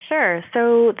Sure.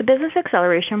 So the Business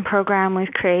Acceleration Program was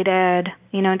created,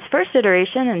 its first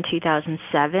iteration in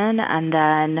 2007, and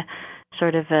then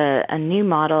sort of a new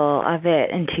model of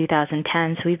it in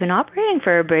 2010. So we've been operating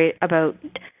for about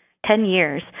 10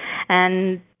 years.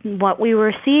 And what we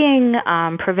were seeing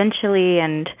provincially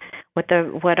and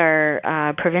what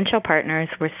our provincial partners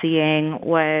were seeing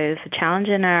was a challenge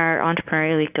in our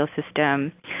entrepreneurial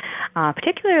ecosystem,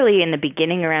 particularly in the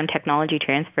beginning around technology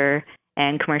transfer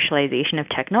and commercialization of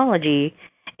technology,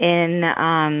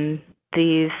 in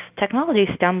these technologies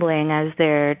stumbling as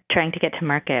they're trying to get to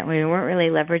market. We weren't really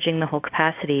leveraging the whole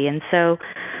capacity. And so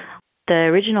the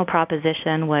original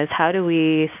proposition was, how do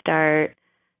we start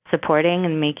supporting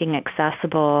and making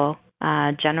accessible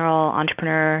general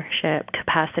entrepreneurship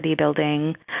capacity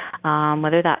building,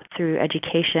 whether that's through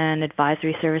education,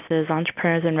 advisory services,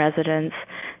 entrepreneurs in residence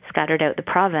scattered out the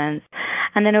province.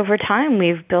 And then over time,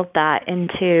 we've built that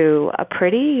into a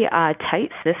pretty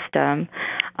tight system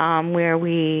where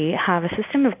we have a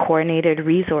system of coordinated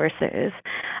resources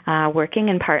working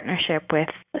in partnership with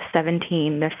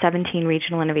 17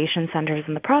 regional innovation centers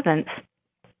in the province,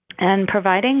 and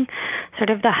providing sort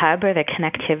of the hub or the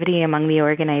connectivity among the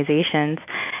organizations,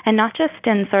 and not just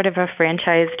in sort of a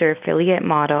franchised or affiliate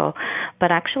model,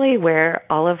 but actually where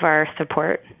all of our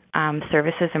support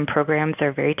services and programs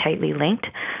are very tightly linked.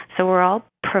 So we're all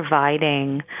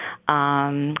providing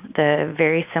the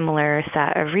very similar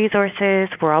set of resources.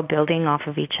 We're all building off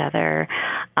of each other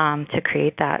to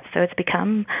create that. So it's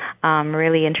become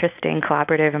really interesting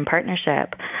collaborative and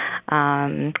partnership.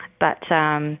 But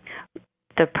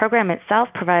the program itself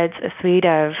provides a suite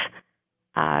of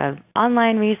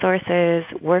online resources,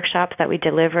 workshops that we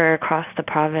deliver across the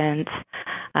province,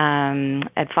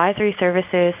 advisory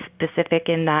services specific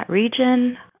in that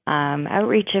region,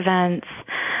 outreach events.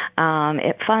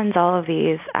 It funds all of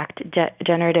these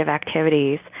generative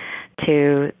activities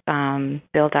to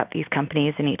build up these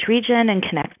companies in each region and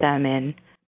connect them in